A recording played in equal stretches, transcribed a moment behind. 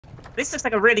This looks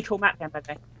like a really cool map, by the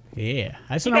way. Yeah.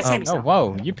 I just You don't guys know. hate me Oh, so.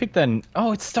 whoa. You picked an...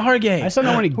 Oh, it's Stargate. I just don't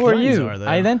know where any Who are guns you? are, though.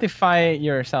 Identify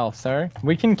yourself, sir.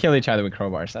 We can kill each other with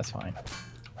crowbars. That's fine.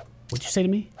 What'd you say to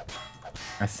me?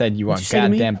 I said you are What'd a you say to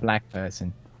me? goddamn black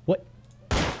person. What?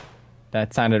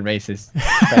 That sounded racist.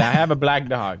 But I have a black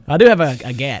dog. I do have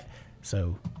a gat,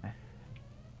 so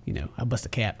you know I'll bust a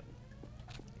cap,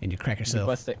 and you crack yourself.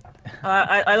 Bust it.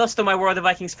 I lost all my War of the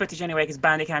Vikings footage anyway because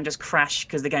Bandicam just crashed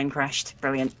because the game crashed.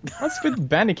 Brilliant. What's with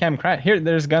Bandicam crash? Here,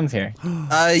 there's guns here.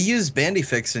 Use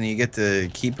Bandifix and you get to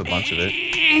keep a bunch of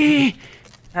it.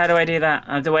 How do I do that?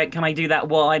 Can I do that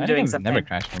while I'm doing Bandicam's something? never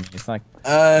crashed for me. It's like...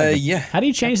 Yeah. How do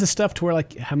you change the stuff to where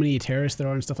like how many terrorists there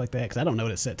are and stuff like that? Because I don't know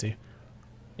what it's set to.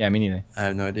 Yeah, me neither. I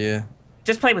have no idea.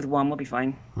 Just play with one, we'll be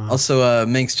fine. Also,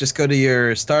 Minx, just go to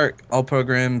your start, all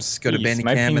programs, go to Jeez,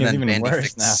 my Bandicam, ping and is then even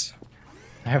worse Bandifix.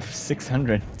 I have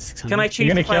 600. 600. Can I choose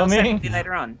gonna the file kill me? separately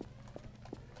later on?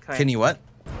 Okay. Can you what?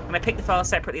 Can I pick the file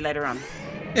separately later on?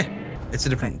 Yeah, it's a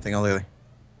different thing altogether.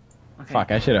 Okay.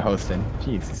 Fuck, I should have hosted.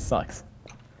 Jeez, this sucks.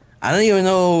 I don't even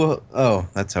know. Oh,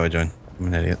 that's how I joined. I'm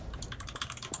an idiot.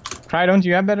 Cry, don't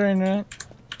you have better internet?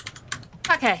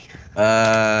 Okay.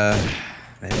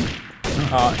 Maybe.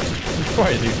 Oh, of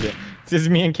course you do. It's just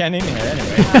me and Ken in here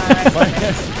anyway.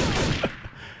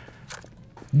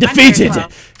 Defeated. Well.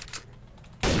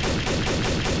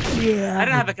 Yeah. I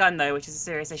don't have a gun though, which is a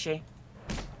serious issue.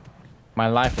 My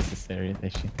life is a serious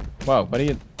issue. Whoa, what are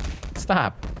you...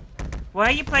 Stop. Why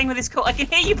are you playing with his corpse? I can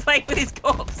hear you playing with his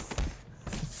corpse.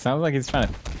 Sounds like he's trying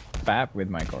to fap with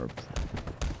my corpse.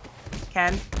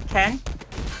 Ken,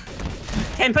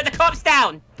 put the corpse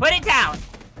down. Put it down.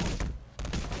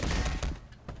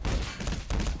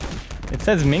 It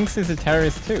says Minx is a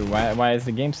terrorist too. Why is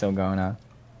the game still going on?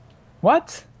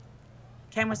 What?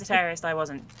 Ken was the terrorist. I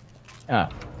wasn't. Oh,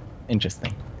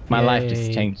 interesting. My life just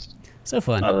Yay. changed So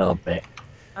fun. a little bit.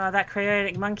 Oh, that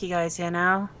chaotic monkey guy's here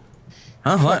now.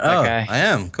 Huh? What? that Oh, guy. I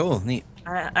am. Cool. Neat.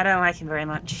 I don't like him very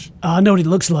much. Oh, I know what he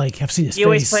looks like. I've seen his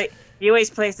face. He always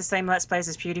plays the same Let's Plays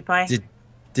as PewDiePie.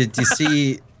 Did you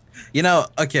see? You know,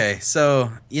 okay,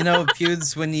 so you know,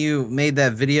 Pewds, when you made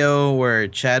that video where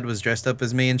Chad was dressed up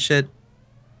as me and shit,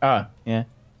 Oh, yeah.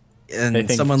 They and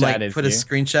think someone Chad like is put a you.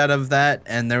 screenshot of that,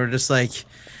 and they were just like,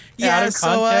 Yeah, out "Yeah, of so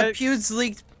context. Pewds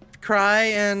leaked Cry,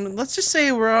 and let's just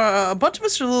say we're a bunch of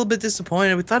us are a little bit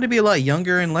disappointed. We thought he'd be a lot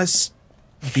younger and less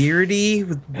beardy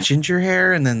with ginger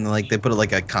hair, and then like they put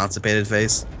like a constipated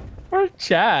face. Poor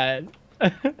Chad. Oh,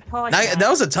 That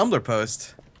was a Tumblr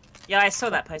post. yeah, I saw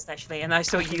that post actually, and I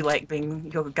saw you like being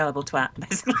your gullible twat,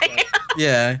 basically.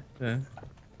 Yeah. Yeah.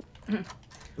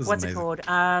 Was What's amazing. it called?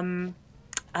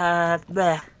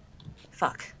 Bleh.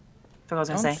 Fuck. Forgot what I was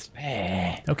gonna say.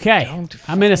 Spare. Okay. Don't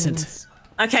I'm innocent.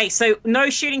 Okay, so no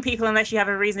shooting people unless you have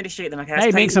a reason to shoot them. Okay. let's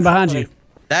Hey, play Minx, I'm behind properly. you.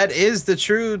 That is the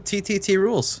true TTT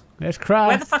rules. There's Where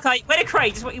Cry. the fuck are you? Where did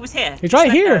Craig? Just what he was here. He's right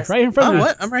Just here, like right in front Oh, of us.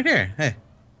 what? I'm right here. Hey.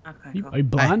 Okay, cool. Are you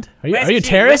blind? Are you Where's a Jude?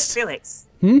 terrorist? Where's Felix?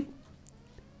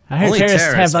 I heard Only terrorists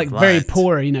have terrorists like are very blind.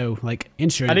 poor, you know, like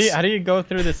insurance. How do you go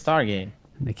through the Stargate?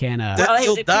 They can't. Well, hey,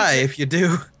 You'll the die people- if you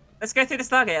do. Let's go through the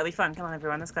Stargate. It'll be fun. Come on,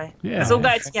 everyone. Let's go. Yeah. Let's all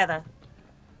go together.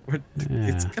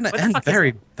 It's gonna What the end fuck is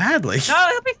very badly. No,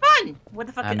 it'll be fun. What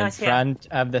the fuck I'm is in nice here? front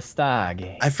of the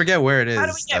Stargate. I forget where it is. How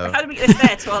do we get? though. How do we get this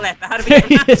there to our left? How do we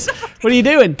get? Yes. What are you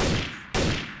doing?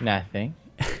 Nothing.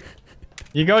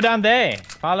 You go down there.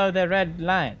 Follow the red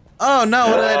line. Oh no!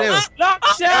 What did I do? Lock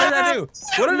What did I do?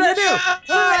 What did I do? What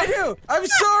did I do? I'm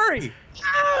sorry.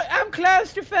 Oh, I'm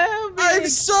claustrophobic. I'm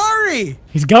sorry.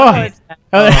 He's gone.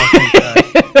 Oh, thank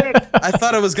God. I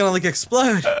thought it was gonna like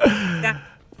explode. Down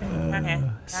here.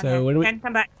 Down So here. what do we- Ken,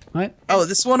 come back What? Oh,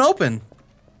 this one open.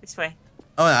 this way.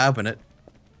 Oh, I opened it.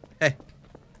 Hey.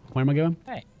 Where am I going?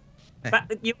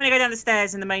 But you want to go down the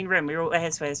stairs in the main room? We're all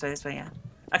this way, this way, this way. Yeah.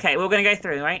 Okay, we're gonna go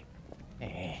through, right?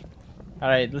 All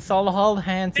right, let's all hold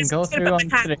hands and I'm go just gonna through put on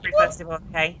my hand three. through first of all.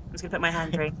 Okay. I'm just gonna put my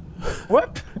hand through.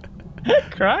 Whoop.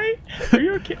 Cry? Are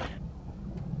you okay?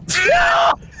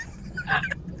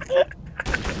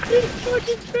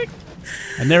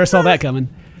 I never saw that coming.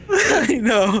 I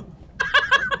know.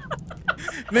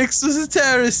 Mix was a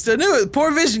terrorist. I knew it.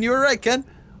 Poor vision. You were right, Ken.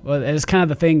 Well, it's kind of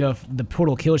the thing of the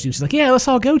portal kills you. And she's like, "Yeah, let's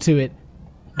all go to it."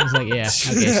 I was like, "Yeah, okay,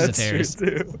 she's a terrorist."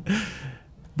 True.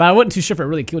 But I wasn't too sure if it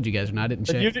really killed you guys or not. I didn't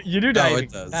check. You do that. No,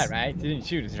 it does. That right? You didn't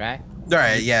shoot us, right? All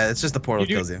right. Yeah, it's just the portal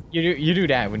kills you. You do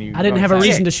that when you. I didn't go have a inside.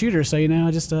 reason to shoot her, so you know,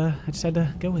 I just had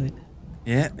to go with it.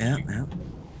 Yeah.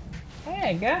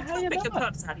 Hey, guy, how you Pick your doing?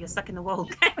 cups out. You're stuck in the wall.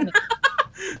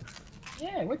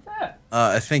 Yeah, what's up?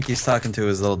 I think he's talking to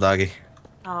his little doggy.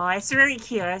 Oh, it's really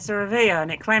cute. I saw a video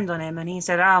and it climbed on him and he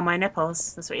said, "Oh, my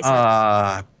nipples." That's what he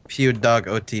said. Pew dog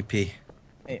OTP.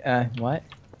 Hey, what?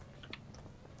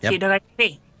 Yep. You don't like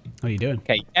me. What are you doing?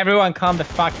 Okay, everyone calm the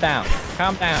fuck down.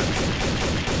 Calm down.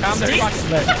 Calm the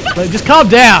fuck down. Just calm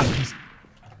down.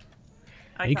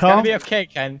 Are you It's gonna calm? be okay,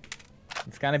 Ken.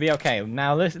 It's gonna be okay.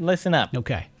 Now listen up.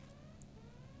 Okay.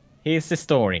 Here's the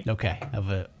story Okay.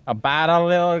 about a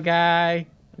little guy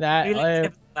that You live lived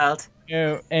in the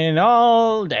world. in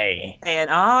all day, And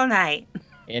all night.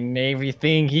 and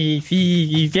everything he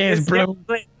sees is blue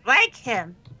Like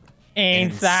him.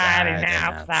 inside and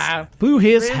outside. Blew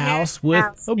his Blew house his with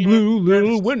house a blue with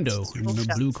little a window and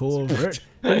a blue Corvette,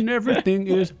 and everything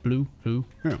is blue.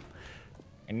 Yeah.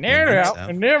 And they're out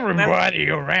and everybody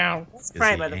around. Let's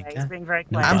pray, by the way. He's being very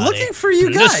quiet. I'm Nobody. looking for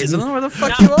you guys. I Listen. don't know where the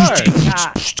fuck you are.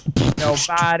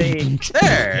 Nobody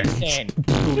There. listen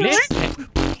to listen.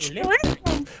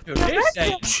 To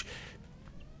listen.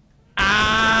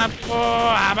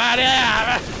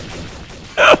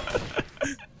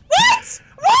 What?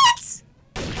 What?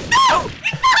 No!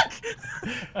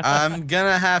 I'm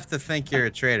gonna have to think you're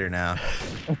a traitor now.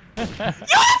 You're a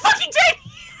fucking traitor!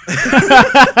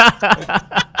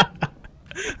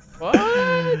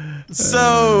 What?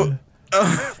 So,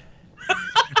 I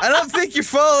don't think you're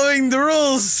following the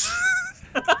rules.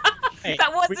 Hey,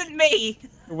 That wasn't me.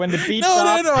 when the beat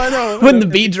No, drops, I know. When the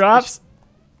beat drops.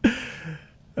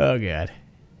 Oh god.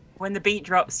 When the beat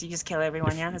drops, you just kill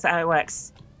everyone, yeah? Is that how it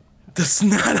works? That's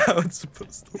not how it's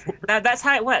supposed to work. No, that's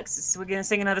how it works. So we're going to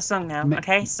sing another song now,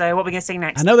 okay? So what are we going to sing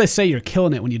next? I know they say you're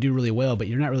killing it when you do really well, but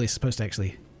you're not really supposed to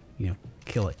actually,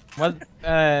 kill it. well,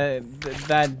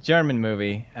 that German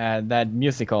movie, that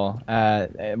musical,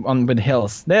 on with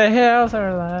hills. The hills are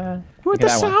alive. With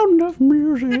Okay, the that one. sound of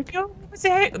music.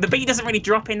 The beat doesn't really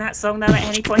drop in that song, though, at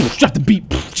any point. Drop the beat.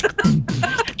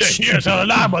 The hills are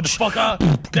alive,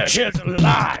 motherfucker. The hills are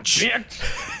alive, bitch.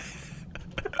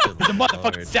 The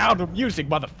motherfucking sound of music,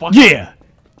 motherfucker. Yeah.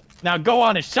 Now go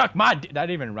on and suck my dick. That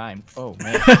even rhymed. Oh,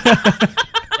 man.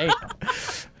 Hey,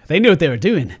 They knew what they were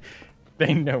doing.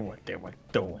 they know what they were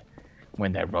doing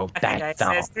when they wrote Okay, that guys, so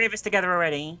song. there's 3 of us together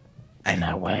already. And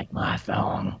I wait my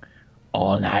thong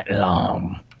all night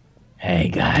long. Hey,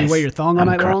 guys. Do you wear your thong all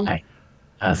I'm night long? Cry.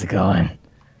 How's it going?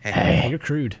 Hey. You're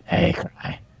crude. Hey,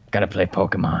 Cry. Gotta play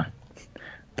Pokemon.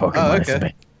 Pokemon Oh, is okay. a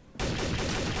bit.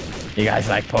 You guys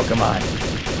like Pokemon?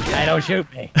 Hey, don't shoot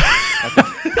me.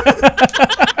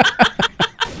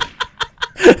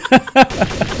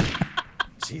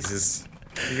 Jesus.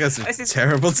 You guys are This is-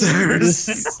 terrible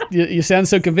terrorists. You sound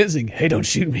so convincing. Hey, don't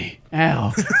shoot me.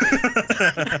 Ow.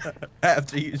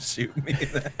 After you shoot me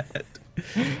that.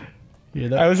 You're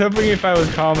the- I was hoping if I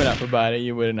was calm enough about it,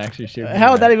 you wouldn't actually shoot me.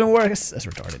 How would that even work? That's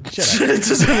retarded. Shut up. It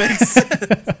doesn't make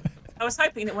sense. I was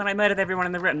hoping that when I murdered everyone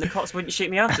in the room, the cops wouldn't shoot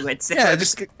me afterwards. If Yeah, I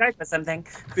just- go for something.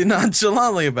 Be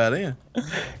nonchalantly about it, yeah.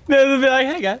 They'll be like,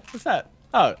 hey, guys, what's up?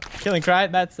 Oh, killing Cry?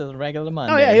 That's a regular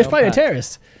Monday. Oh, yeah, he was no probably a problem.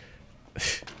 terrorist.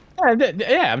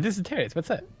 Yeah, I'm just a terrorist.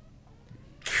 What's up?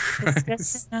 It's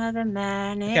just another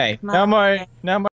manic Okay, no more